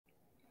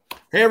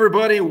Hey,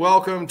 everybody.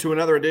 Welcome to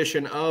another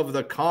edition of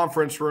the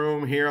Conference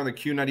Room here on the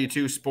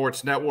Q92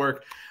 Sports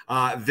Network.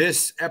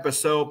 This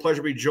episode, pleasure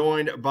to be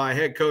joined by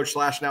head coach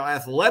 / now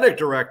athletic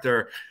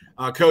director,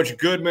 Coach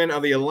Goodman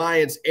of the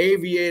Alliance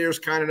Aviators,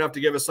 kind enough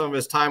to give us some of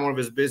his time, one of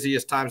his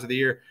busiest times of the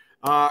year.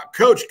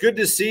 Coach, good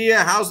to see you.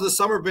 How's the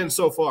summer been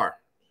so far?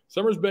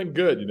 Summer's been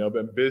good,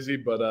 been busy,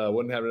 but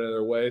wouldn't have it any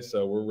other way.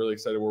 So we're really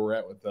excited where we're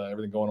at with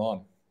everything going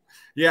on.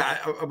 Yeah,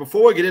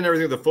 before we get into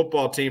everything with the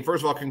football team,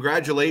 first of all,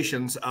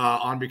 congratulations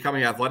on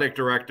becoming athletic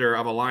director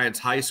of Alliance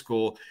High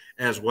School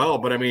as well.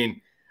 But, I mean,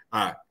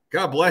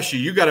 God bless you.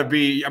 You got to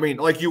be – I mean,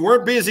 like you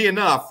weren't busy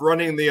enough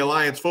running the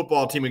Alliance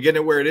football team and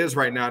getting it where it is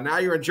right now. Now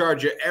you're in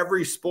charge of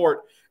every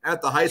sport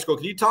at the high school.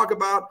 Can you talk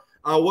about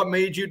what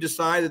made you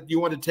decide that you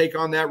wanted to take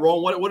on that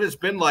role? What it's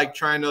been like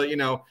trying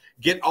to,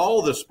 get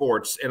all the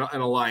sports in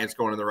Alliance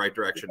going in the right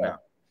direction now?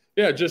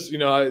 Yeah, just,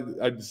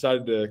 I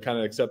decided to kind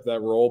of accept that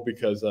role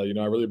because, I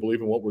really believe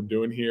in what we're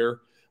doing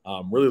here.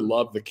 Really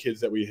love the kids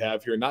that we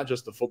have here, not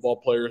just the football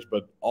players,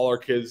 but all our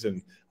kids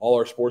and all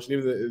our sports, and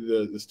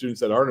even the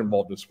students that aren't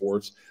involved in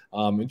sports.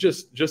 And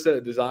just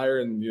that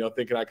desire and,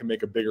 thinking I can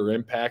make a bigger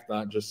impact,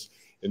 not just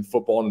in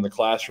football and in the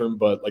classroom,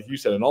 but like you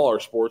said, in all our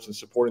sports and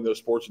supporting those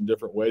sports in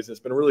different ways. And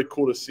it's been really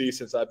cool to see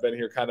since I've been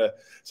here, kind of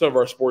some of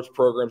our sports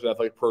programs and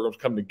athletic programs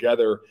come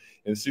together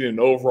and see an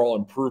overall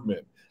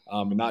improvement.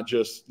 And not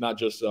just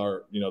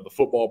our, the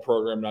football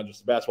program, not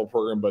just the basketball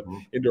program, but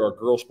into our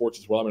girls sports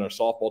as well. I mean, our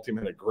softball team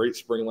had a great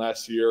spring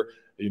last year.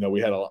 We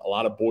had a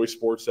lot of boys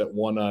sports that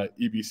won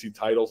EBC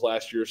titles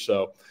last year.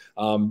 So,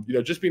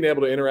 just being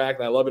able to interact,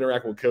 and I love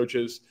interacting with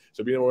coaches.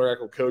 So being able to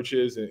interact with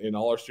coaches and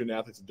all our student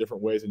athletes in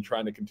different ways and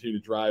trying to continue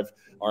to drive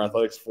our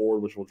athletics forward,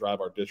 which will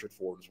drive our district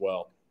forward as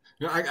well.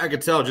 I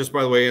could tell just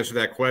by the way you answer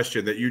that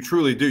question that you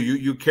truly do.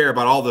 You care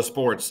about all the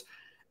sports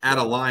at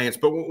Alliance.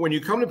 But when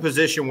you come to a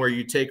position where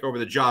you take over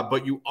the job,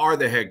 but you are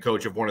the head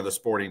coach of one of the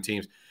sporting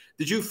teams,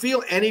 did you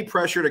feel any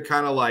pressure to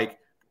kind of like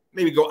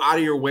maybe go out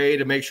of your way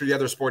to make sure the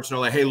other sports know,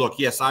 like, hey, look,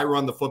 yes, I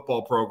run the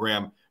football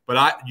program,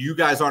 but you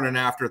guys aren't an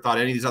afterthought.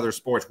 Any of these other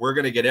sports, we're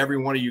going to get every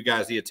one of you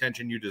guys the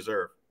attention you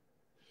deserve.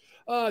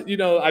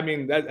 I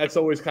mean, that's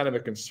always kind of a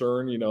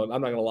concern. I'm not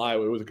going to lie.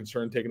 It was a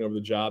concern taking over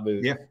the job.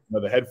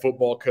 The head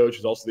football coach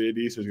is also the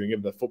AD, so he's going to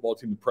give the football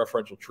team the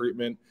preferential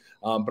treatment.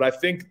 But I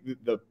think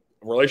the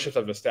relationships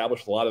I've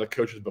established with a lot of the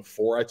coaches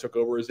before I took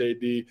over as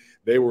AD,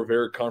 they were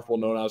very comfortable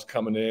knowing I was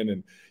coming in.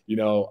 And,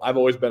 I've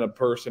always been a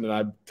person, and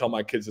I tell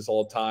my kids this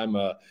all the time,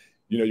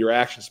 your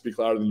actions speak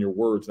louder than your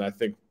words. And I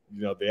think,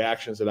 the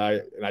actions that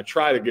I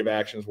try to give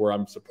actions where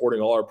I'm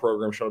supporting all our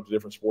programs, showing up to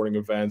different sporting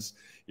events,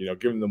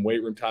 giving them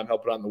weight room time,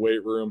 helping out in the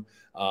weight room,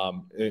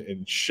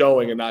 and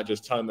showing and not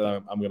just telling them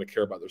that I'm going to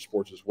care about their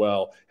sports as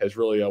well has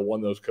really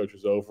won those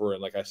coaches over.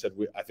 And like I said,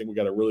 I think we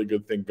got a really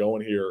good thing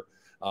going here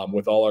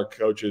with all our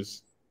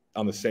coaches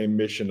on the same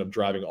mission of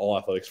driving all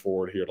athletics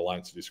forward here at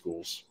Alliance City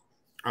Schools.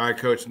 All right,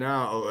 Coach,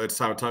 now it's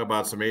time to talk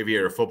about some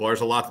Aviator football.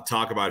 There's a lot to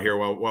talk about here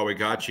while we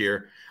got you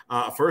here.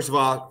 First of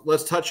all,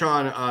 let's touch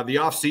on the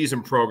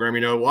off-season program.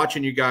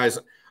 Watching you guys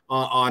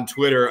on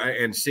Twitter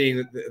and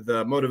seeing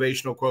the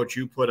motivational quotes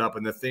you put up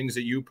and the things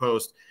that you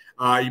post,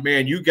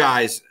 man, you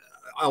guys,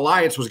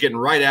 Alliance was getting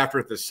right after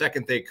it the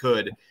second they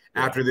could.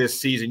 After this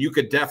season, you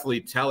could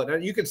definitely tell it.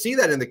 And you can see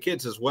that in the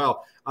kids as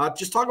well.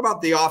 Just talk about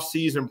the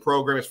off-season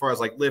program as far as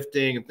like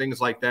lifting and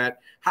things like that.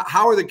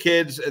 How are the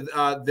kids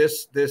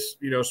this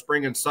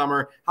spring and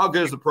summer? How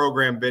good has the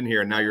program been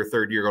here? Now your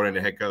third year going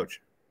into head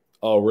coach.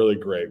 Oh, really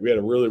great. We had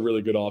a really,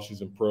 really good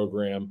off-season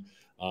program.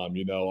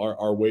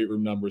 Our weight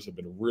room numbers have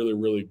been really,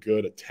 really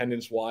good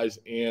attendance-wise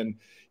and,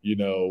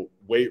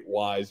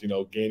 weight-wise,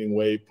 gaining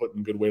weight,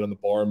 putting good weight on the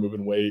bar,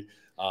 moving weight.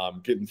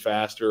 Getting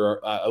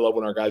faster. I love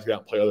when our guys get out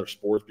and play other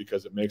sports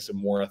because it makes them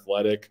more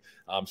athletic.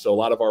 So a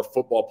lot of our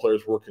football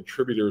players were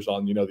contributors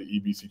on, the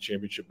EBC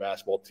championship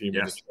basketball team,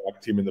 and the track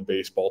team, and the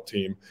baseball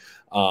team.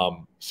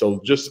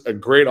 So just a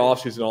great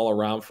offseason all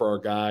around for our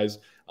guys.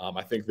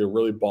 I think they're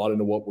really bought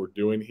into what we're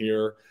doing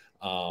here.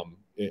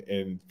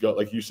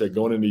 Like you said,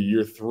 going into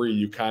year 3,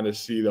 you kind of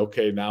see,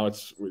 okay, now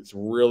it's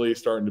really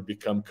starting to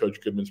become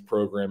Coach Goodman's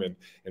program, and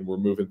we're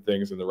moving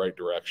things in the right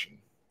direction.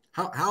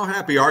 How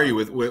happy are you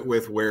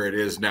with where it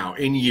is now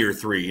in year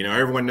 3?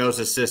 Everyone knows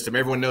the system.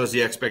 Everyone knows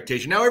the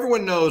expectation. Now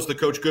everyone knows the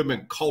Coach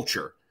Goodman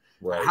culture.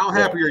 Right. How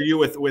happy are you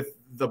with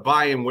the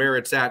buy-in, where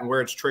it's at and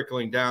where it's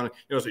trickling down?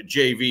 As a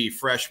JV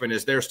freshman,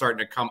 as they're starting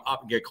to come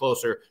up and get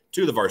closer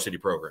to the varsity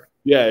program.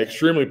 Yeah,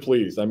 extremely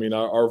pleased. I mean,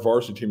 our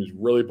varsity team is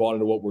really bought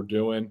into what we're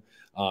doing.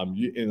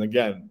 And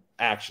again,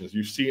 actions.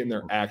 You see it in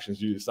their actions.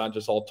 It's not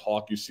just all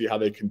talk. You see how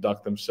they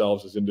conduct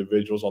themselves as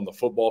individuals on the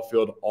football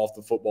field, off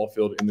the football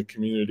field, in the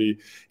community,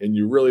 and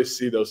you really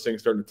see those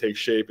things starting to take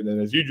shape. And then,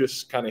 as you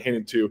just kind of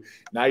hinted to,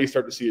 now you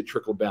start to see it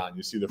trickle down.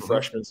 You see the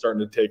freshmen starting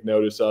to take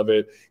notice of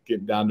it,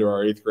 getting down to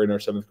our 8th grade and our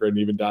 7th grade, and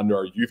even down to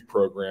our youth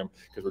program,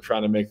 because we're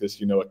trying to make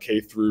this, a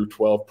K through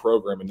 12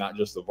 program and not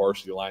just the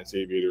varsity Alliance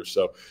Aviators.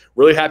 So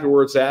really happy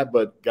where it's at,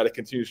 but got to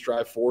continue to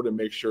strive forward and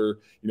make sure,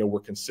 we're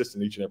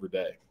consistent each and every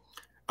day.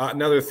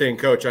 Another thing,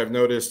 Coach, I've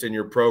noticed in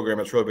your program,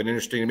 it's really been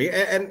interesting to me,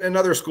 and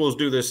other schools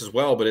do this as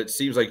well, but it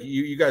seems like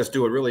you guys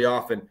do it really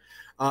often.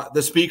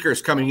 The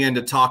speakers coming in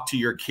to talk to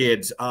your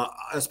kids,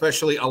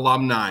 especially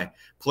alumni,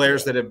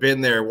 players that have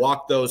been there,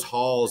 walked those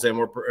halls, and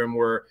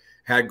were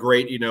had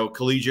great,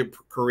 collegiate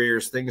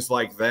careers, things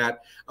like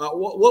that.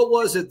 What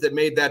was it that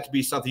made that to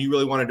be something you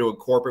really wanted to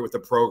incorporate with the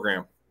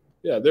program?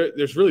 Yeah,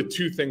 there's really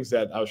two things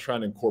that I was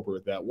trying to incorporate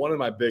with that. One of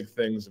my big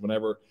things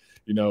whenever,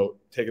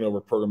 taking over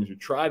programs, you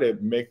try to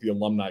make the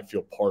alumni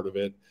feel part of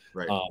it.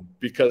 Right.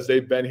 Because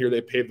they've been here,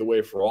 they paved the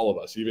way for all of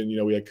us. Even,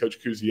 we had Coach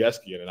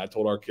Kuzieski in, and I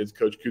told our kids,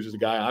 Coach Kuz is the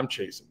guy I'm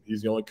chasing.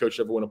 He's the only coach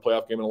to ever win a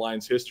playoff game in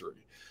Alliance history.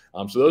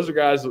 So those are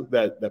guys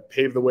that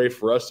paved the way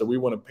for us. So we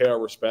want to pay our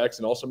respects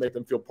and also make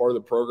them feel part of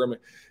the program,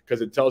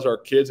 because it tells our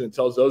kids and it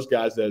tells those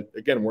guys that,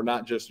 again, you're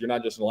not just an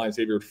Alliance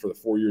Aviator for the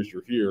 4 years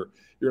you're here.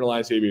 You're an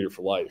Alliance Aviator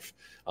for life.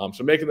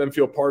 So making them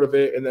feel part of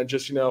it, and then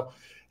just,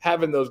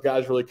 having those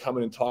guys really come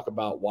in and talk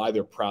about why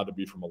they're proud to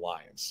be from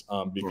Alliance.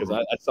 Because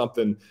that's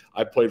something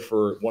I played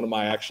for. One of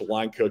my actual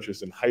line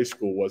coaches in high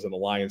school was an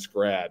Alliance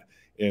grad.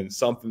 And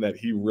something that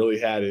he really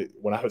had it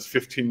when I was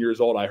 15 years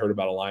old, I heard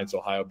about Alliance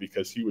Ohio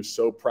because he was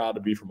so proud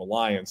to be from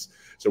Alliance.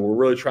 So we're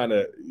really trying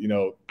to,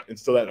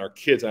 instill that in our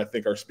kids. And I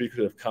think our speakers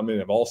that have come in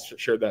have all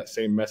shared that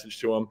same message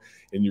to them.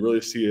 And you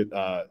really see it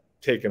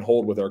taking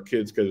hold with our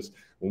kids, because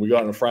when we go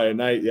out on a Friday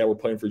night, we're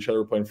playing for each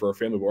other, we're playing for our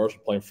family, but we're also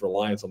playing for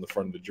Alliance on the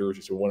front of the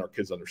jersey. So we want our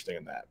kids to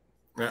understand that.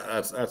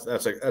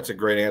 That's a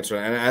great answer.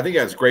 And I think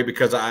that's great,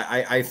 because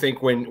I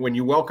think when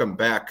you welcome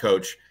back,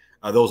 Coach,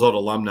 those old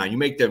alumni, you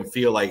make them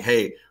feel like,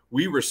 hey,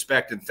 we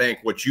respect and thank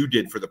what you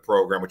did for the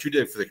program, what you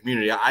did for the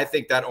community. I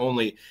think that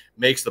only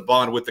makes the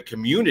bond with the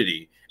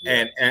community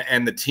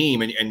and the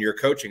team and your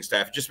coaching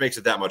staff. It just makes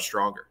it that much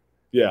stronger.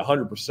 Yeah,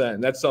 100%.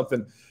 And that's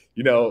something,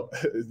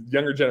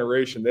 younger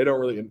generation, they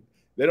don't even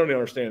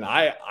understand.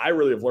 I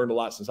really have learned a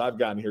lot since I've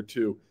gotten here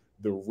too.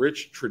 The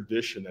rich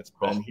tradition that's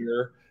been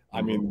here.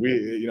 I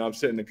mean, I'm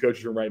sitting in the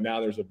coach's room right now.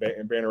 There's a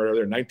banner right over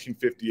there,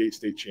 1958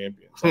 state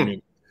champions. I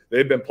mean,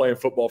 they've been playing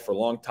football for a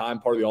long time,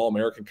 part of the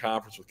All-American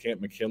Conference with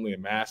Camp McKinley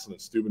and Massillon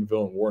and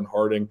Steubenville and Warren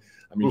Harding.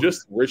 I mean,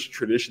 just the rich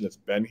tradition that's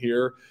been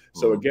here.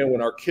 So, again,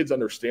 when our kids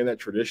understand that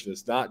tradition,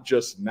 it's not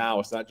just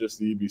now, it's not just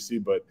the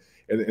EBC, but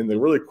and the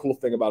really cool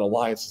thing about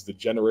Alliance is the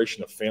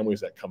generation of families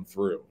that come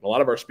through. And a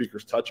lot of our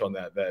speakers touch on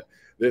that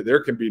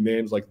there can be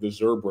names like the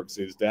Zerbrooks.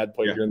 His dad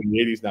played here in the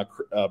 80s.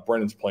 Now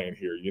Brennan's playing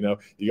here.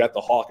 You got the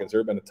Hawkins. There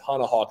have been a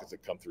ton of Hawkins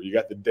that come through. You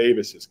got the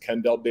Davises.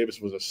 Kendall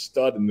Davis was a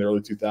stud in the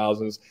early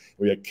 2000s.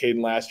 We had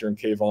Caden last year and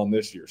Kayvon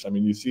this year. So, I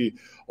mean, you see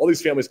all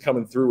these families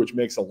coming through, which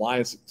makes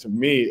Alliance, to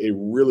me, a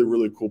really,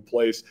 really cool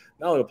place,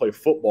 not only to play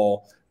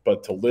football,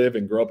 but to live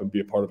and grow up and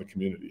be a part of a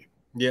community.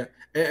 Yeah,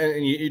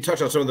 and you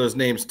touched on some of those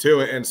names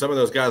too, and some of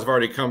those guys have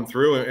already come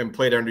through and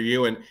played under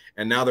you, and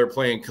now they're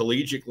playing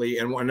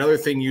collegiately. And another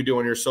thing you do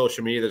on your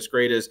social media that's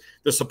great is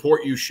the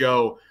support you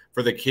show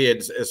for the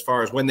kids as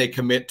far as when they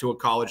commit to a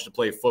college to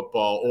play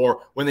football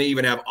or when they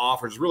even have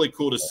offers. It's really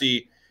cool to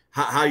see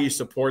how you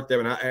support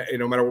them, and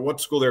no matter what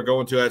school they're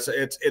going to,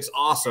 it's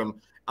awesome.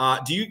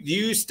 Do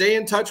you stay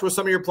in touch with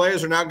some of your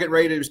players who are now getting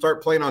ready to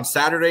start playing on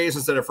Saturdays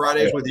instead of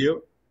Fridays with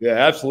you? Yeah,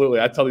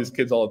 absolutely. I tell these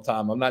kids all the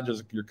time, I'm not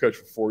just your coach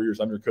for 4 years.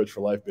 I'm your coach for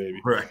life, baby.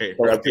 Right.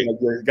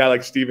 A guy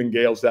like Stephen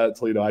Gales out at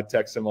Toledo, I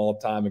text him all the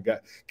time. And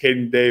got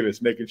Caden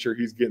Davis, making sure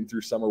he's getting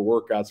through summer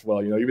workouts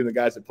well. Even the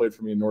guys that played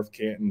for me in North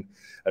Canton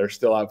that are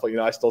still out playing.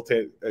 I still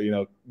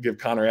give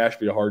Connor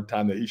Ashby a hard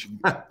time that he should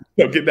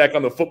get back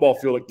on the football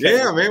field.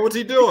 Yeah, man, what's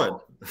he doing?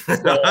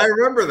 I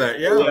remember that.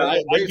 Yeah,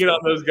 I get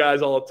on those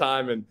guys all the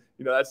time, and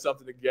that's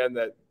something again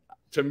that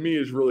to me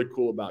is really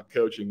cool about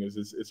coaching is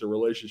it's a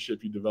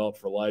relationship you develop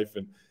for life.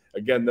 And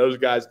again, those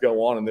guys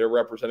go on and they're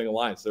representing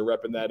Alliance. They're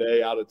repping that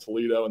A out at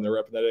Toledo, and they're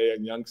repping that A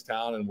in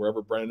Youngstown and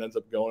wherever Brennan ends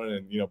up going.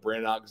 And,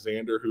 Brandon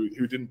Alexander,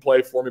 who didn't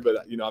play for me,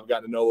 but, I've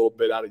gotten to know a little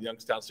bit out at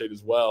Youngstown State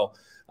as well.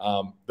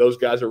 Those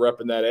guys are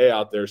repping that A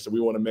out there. So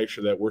we want to make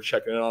sure that we're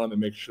checking in on them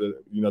and make sure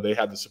that, they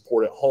have the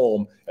support at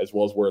home as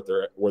well as where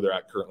they're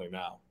at currently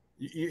now.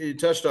 You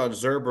touched on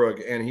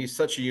Zerbrook, and he's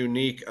such a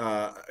unique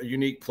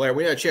player.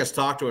 We had a chance to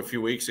talk to him a few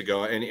weeks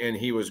ago, and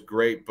he was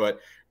great, but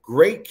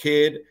great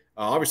kid.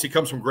 Obviously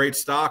comes from great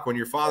stock. When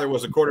your father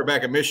was a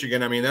quarterback at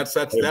Michigan, I mean, that's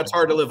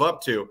hard to live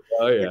up to.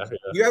 Oh, yeah.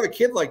 You have a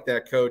kid like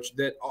that, Coach,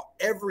 that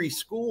every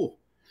school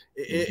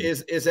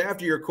is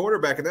after your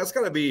quarterback, and that's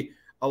got to be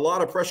a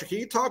lot of pressure. Can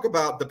you talk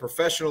about the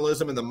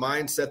professionalism and the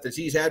mindset that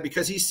he's had?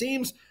 Because he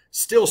seems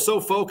still so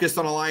focused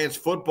on Alliance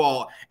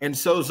football and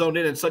so zoned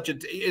in, and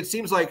it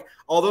seems like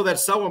although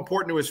that's so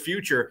important to his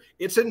future,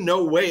 it's in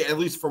no way, at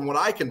least from what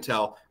I can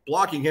tell,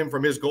 blocking him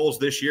from his goals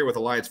this year with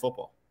Alliance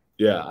football.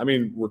 Yeah, I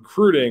mean,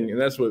 recruiting, and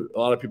that's what a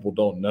lot of people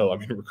don't know. I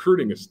mean,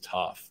 recruiting is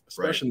tough,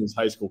 especially in these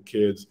high school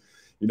kids.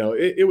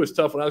 It was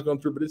tough when I was going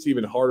through, but it's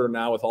even harder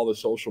now with all the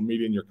social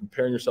media, and you're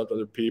comparing yourself to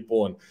other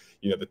people, and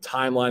the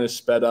timeline is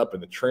sped up,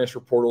 and the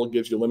transfer portal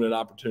gives you limited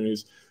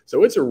opportunities.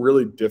 So it's a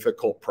really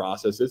difficult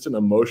process. It's an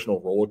emotional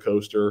roller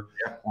coaster.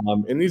 Yeah.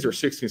 And these are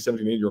 16,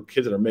 17, 18-year-old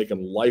kids that are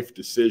making life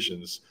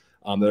decisions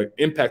that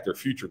impact their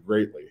future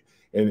greatly.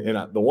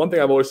 And the one thing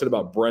I've always said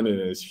about Brendan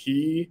is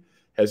he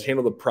has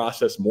handled the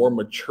process more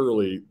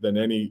maturely than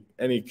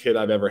any kid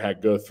I've ever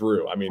had go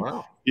through. I mean,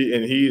 Wow.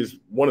 he is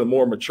one of the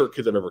more mature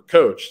kids I've ever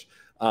coached.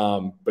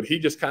 But he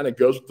just kind of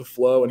goes with the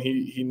flow, and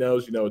he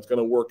knows, it's going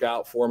to work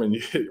out for him, and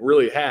it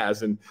really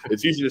has. And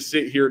it's easy to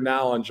sit here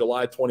now on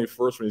July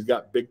 21st when he's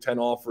got Big Ten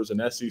offers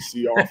and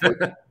SEC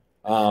offers.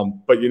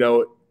 But,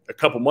 a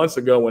couple months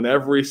ago when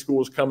every school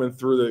was coming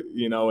through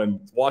and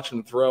watching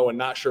them throw and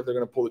not sure if they're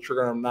going to pull the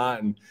trigger on them or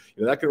not. And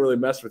that can really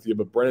mess with you.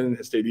 But Brendan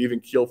has stayed even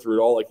keel through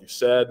it all. Like you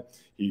said,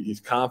 he's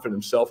confident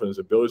himself and his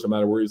abilities. No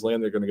matter where he's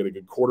landing, they're going to get a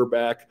good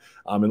quarterback.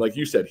 And like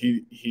you said,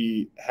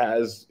 he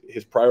has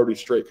his priorities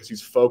straight because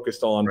he's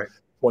focused on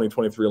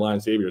 2023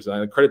 Alliance Aviators.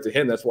 And I credit to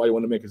him. That's why he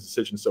wanted to make his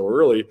decision so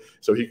early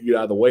so he could get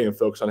out of the way and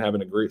focus on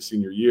having a great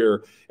senior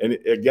year. And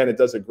again, it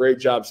does a great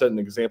job setting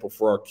an example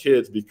for our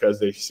kids because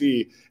they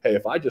see, hey,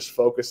 if I just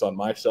focus on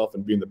myself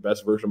and being the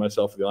best version of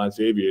myself for the Alliance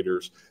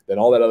Aviators, then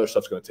all that other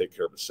stuff's going to take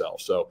care of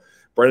itself. So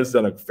Brendan's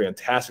done a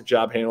fantastic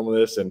job handling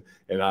this. And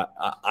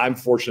I'm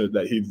fortunate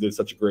that he did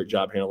such a great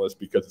job handling this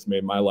because it's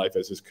made my life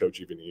as his coach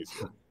even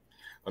easier.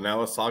 Well, now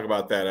let's talk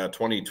about that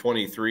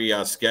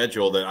 2023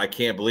 schedule that I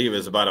can't believe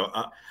is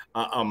about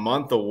a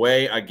month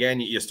away.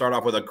 Again, you start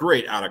off with a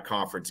great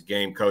out-of-conference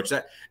game, Coach.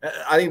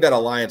 I think that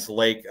Alliance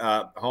Lake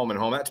home and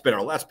home,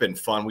 that's been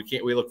fun.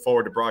 We look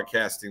forward to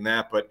broadcasting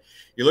that. But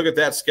you look at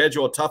that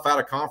schedule, a tough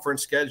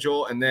out-of-conference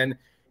schedule, and then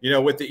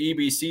with the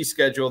EBC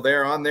schedule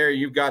there on there,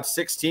 you've got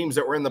 6 teams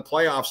that were in the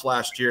playoffs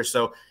last year.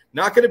 So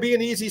not going to be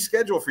an easy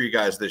schedule for you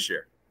guys this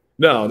year.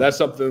 No, that's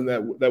something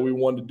that we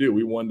wanted to do.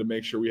 We wanted to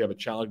make sure we have a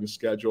challenging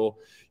schedule.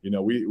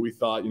 We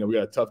thought, we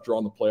had a tough draw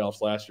in the playoffs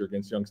last year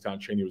against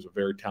Youngstown Cheney. It was a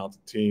very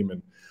talented team.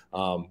 And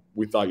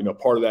we thought,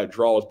 part of that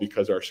draw was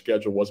because our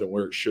schedule wasn't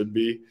where it should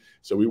be.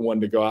 So we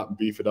wanted to go out and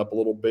beef it up a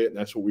little bit, and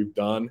that's what we've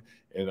done.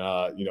 And,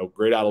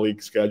 great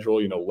out-of-league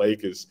schedule.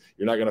 Lake is –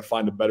 you're not going to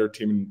find a better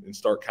team in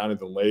Stark County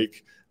than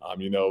Lake.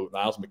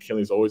 Niles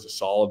McKinley is always a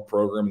solid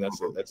program, and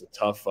that's a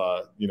tough,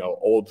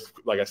 old,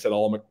 like I said,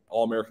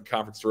 all-American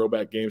Conference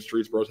throwback game.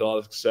 Streetsboro's had a lot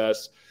of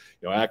success.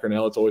 Akron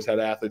Ellet's always had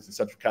athletes, and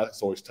Central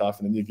Catholic's always tough.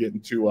 And then you get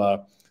into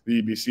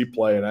the EBC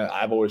play, and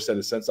I've always said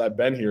it since I've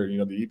been here,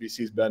 the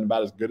EBC's been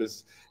about as good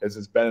as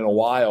it's been in a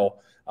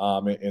while,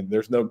 and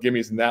there's no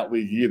gimmies in that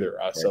league either.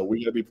 So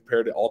we got to be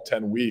prepared all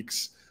 10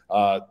 weeks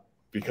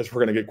because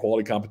we're going to get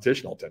quality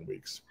competition all 10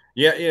 weeks.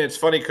 Yeah, it's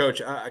funny,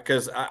 Coach,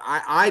 because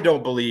I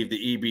don't believe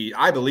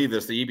I believe the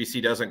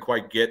EBC doesn't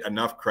quite get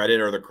enough credit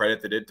or the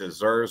credit that it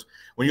deserves.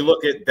 When you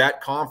look at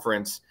that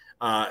conference,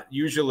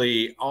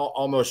 usually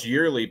almost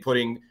yearly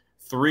putting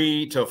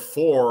 3 to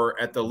 4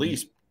 at the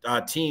least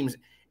teams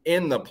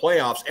in the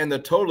playoffs, and the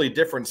totally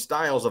different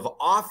styles of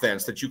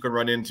offense that you can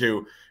run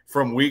into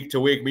from week to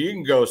week. I mean, you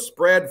can go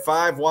spread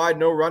 5 wide,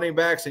 no running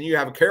backs, and you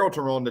have a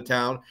Carrollton roll into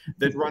town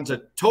that runs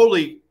a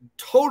totally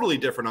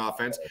different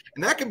offense.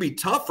 And that can be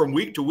tough from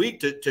week to week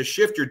to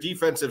shift your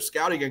defensive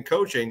scouting and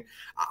coaching.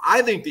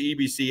 I think the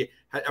EBC,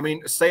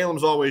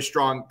 Salem's always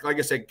strong. Like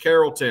I said,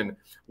 Carrollton,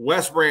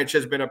 West Branch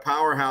has been a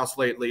powerhouse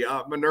lately.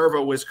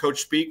 Minerva was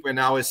Coach Speakman,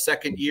 now his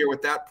second year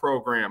with that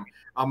program.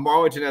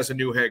 Marlington has a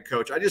new head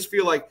coach. I just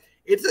feel like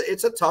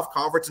it's a tough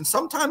conference, and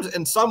sometimes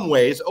in some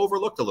ways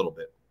overlooked a little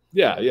bit.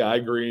 Yeah, I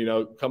agree.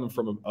 Coming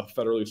from a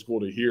federal league school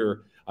to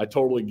here, I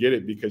totally get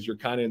it because you're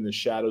kind of in the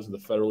shadows of the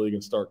federal league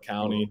in Stark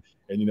County,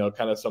 and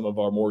kind of some of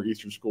our more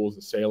eastern schools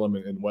in Salem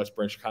and West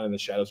Branch, kind of in the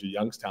shadows of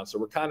Youngstown. So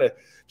we're kind of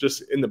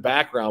just in the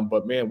background.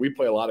 But man, we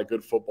play a lot of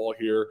good football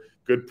here,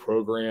 good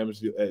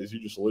programs, as you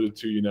just alluded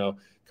to.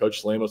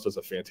 Coach Slamos does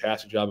a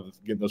fantastic job of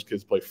getting those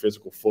kids to play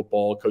physical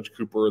football. Coach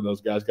Cooper and those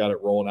guys got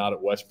it rolling out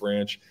at West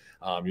Branch.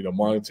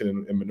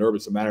 Marlington and Minerva,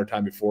 it's a matter of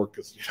time before,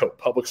 because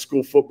public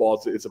school football,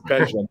 it's a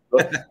pendulum.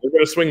 They're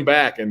going to swing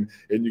back, and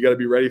you got to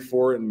be ready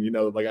for it.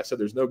 And like I said,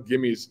 there's no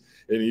gimmies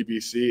in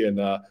EBC,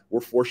 and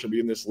we're fortunate to be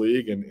in this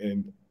league, and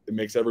it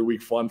makes every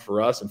week fun for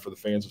us and for the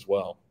fans as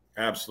well.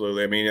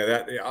 Absolutely.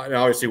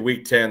 Obviously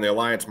week 10, the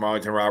Alliance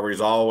Marlington rivalry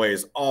is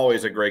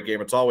always a great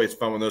game. It's always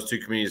fun when those two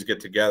communities get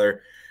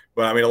together.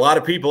 But a lot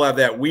of people have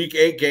that week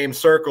 8 game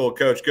circle,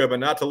 Coach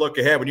Goodman, not to look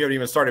ahead when you haven't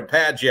even started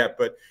pads yet,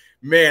 but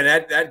man,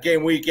 that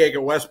game week 8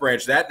 at West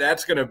Branch, that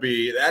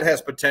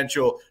has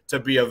potential to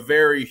be a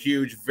very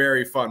huge,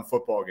 very fun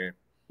football game.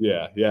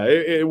 Yeah,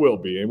 it will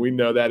be. And we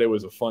know that it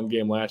was a fun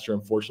game last year.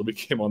 Unfortunately, we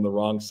came on the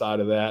wrong side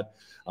of that.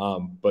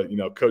 But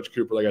Coach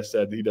Cooper, like I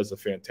said, he does a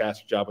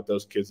fantastic job with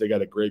those kids. They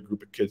got a great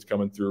group of kids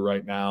coming through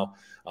right now.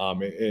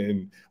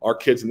 And our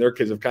kids and their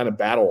kids have kind of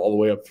battled all the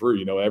way up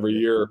through, every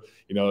year,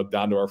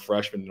 down to our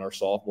freshmen and our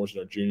sophomores and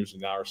our juniors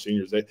and now our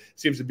seniors. It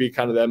seems to be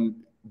kind of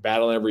them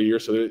battling every year,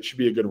 so it should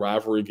be a good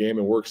rivalry game,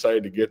 and we're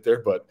excited to get there.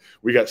 But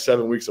we got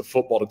 7 weeks of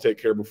football to take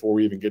care of before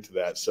we even get to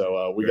that.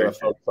 So we got to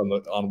focus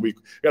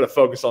got to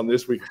focus on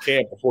this week of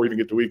camp before we even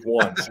get to week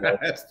 1. So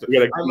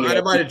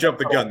I might have jumped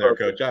the gun there,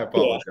 Coach. I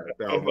apologize.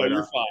 Yeah. No,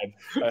 you're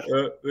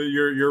fine.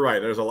 You're right.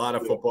 There's a lot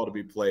of football to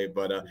be played,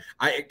 but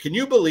can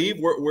you believe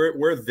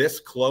we're this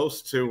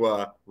close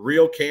to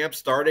real camp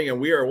starting, and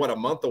we are a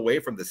month away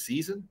from the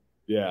season?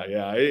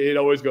 Yeah, it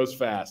always goes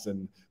fast,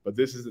 and But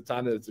this is the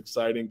time that it's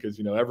exciting because,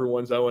 you know,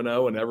 everyone's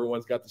 0-0 and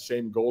everyone's got the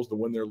same goals to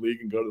win their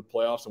league and go to the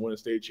playoffs and win a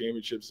state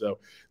championship. So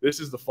this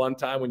is the fun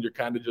time when you're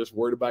kind of just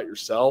worried about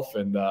yourself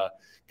and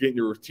getting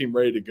your team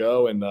ready to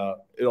go. And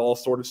it all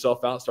sorted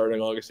itself out starting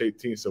August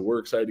 18th. So we're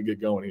excited to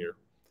get going here.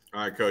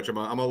 All right, Coach, I'm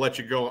gonna let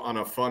you go on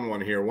a fun one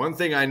here. One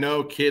thing I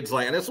know kids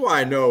like, and that's why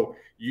I know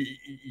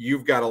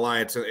you've got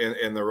Alliance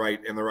in the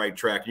right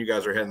track. You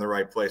guys are heading the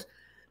right place.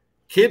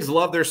 Kids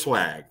love their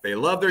swag. They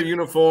love their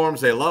uniforms.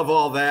 They love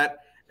all that.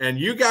 And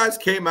you guys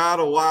came out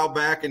a while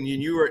back, and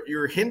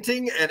you're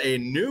hinting at a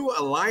new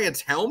Alliance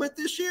helmet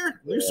this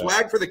year. New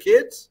swag for the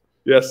kids.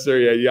 Yes, sir.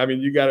 Yeah. I mean,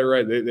 you got it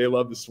right. They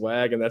love the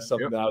swag, and that's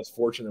something that I was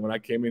fortunate when I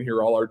came in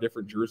here, all our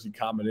different jersey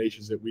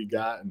combinations that we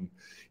got. And,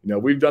 you know,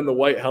 we've done the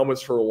white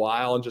helmets for a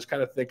while and just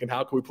kind of thinking,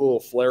 how can we put a little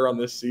flair on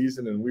this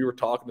season? And we were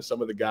talking to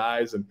some of the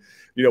guys, and,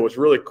 you know, what's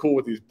really cool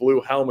with these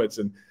blue helmets.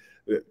 And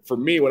for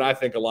me, when I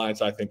think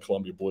Alliance, I think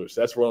Columbia Blue. So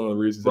that's one of the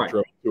reasons that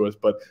drove to us.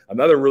 But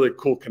another really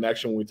cool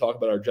connection when we talk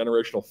about our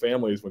generational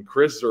families, when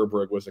Chris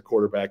Zerbrugg was a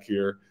quarterback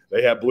here,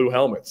 they had blue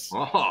helmets.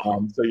 So,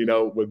 you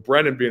know, with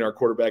Brennan being our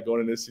quarterback going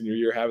into this senior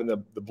year, having the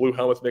blue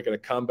helmets making a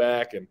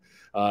comeback and,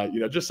 you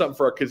know, just something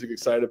for our kids to get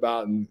excited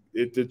about. And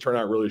it did turn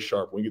out really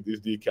sharp. When we get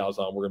these decals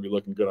on, we're going to be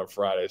looking good on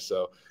Friday.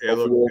 So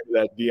hopefully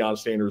that Deion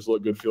Sanders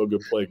look good, feel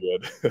good, play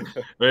good.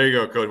 There you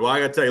go, Coach. Well, I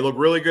got to tell you, look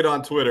really good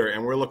on Twitter,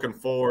 and we're looking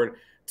forward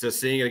to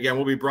seeing it again.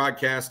 We'll be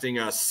broadcasting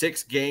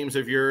 6 games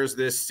of yours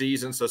this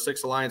season. So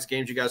 6 Alliance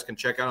games you guys can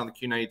check out on the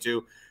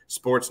Q92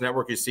 Sports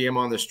Network. You see them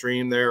on the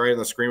stream there, right on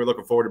the screen. We're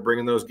looking forward to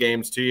bringing those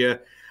games to you.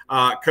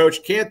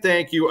 Coach, can't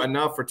thank you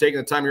enough for taking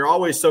the time. You're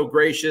always so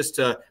gracious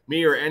to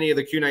me or any of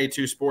the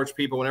Q92 sports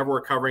people whenever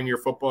we're covering your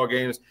football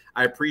games.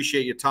 I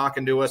appreciate you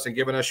talking to us and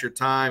giving us your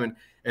time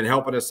and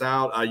helping us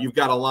out. You've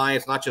got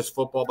Alliance, not just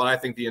football, but I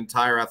think the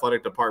entire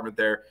athletic department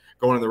there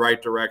going in the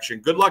right direction.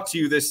 Good luck to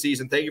you this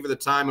season. Thank you for the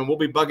time, and we'll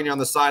be bugging you on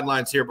the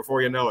sidelines here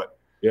before you know it.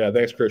 Yeah,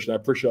 thanks, Christian. I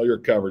appreciate all your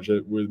coverage.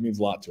 It means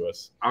a lot to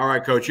us. All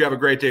right, Coach. You have a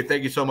great day.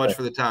 Thank you so much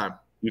for the time.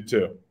 You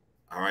too.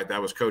 All right,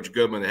 that was Coach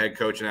Goodman, the head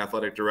coach and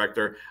athletic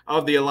director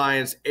of the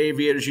Alliance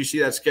Aviators. You see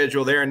that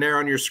schedule there and there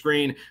on your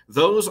screen.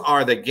 Those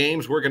are the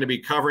games we're going to be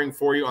covering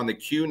for you on the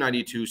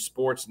Q92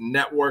 Sports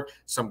Network.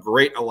 Some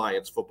great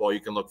Alliance football you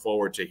can look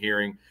forward to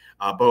hearing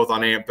both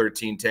on AM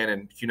 1310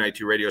 and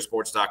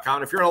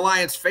Q92radiosports.com. If you're an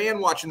Alliance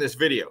fan watching this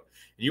video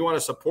and you want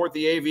to support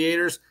the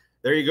Aviators,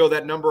 there you go.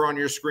 That number on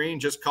your screen.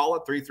 Just call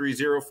it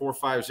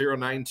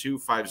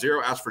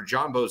 330-450-9250. Ask for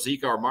John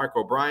Bozica or Mark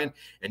O'Brien,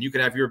 and you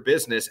can have your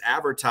business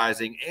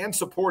advertising and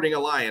supporting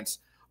Alliance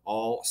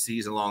all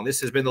season long.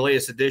 This has been the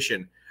latest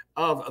edition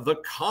of The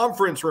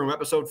Conference Room,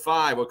 Episode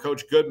 5 with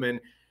Coach Goodman,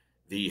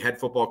 the head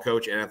football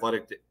coach and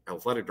athletic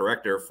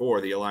director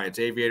for the Alliance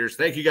Aviators.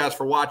 Thank you guys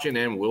for watching,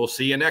 and we'll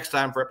see you next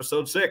time for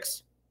Episode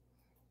 6.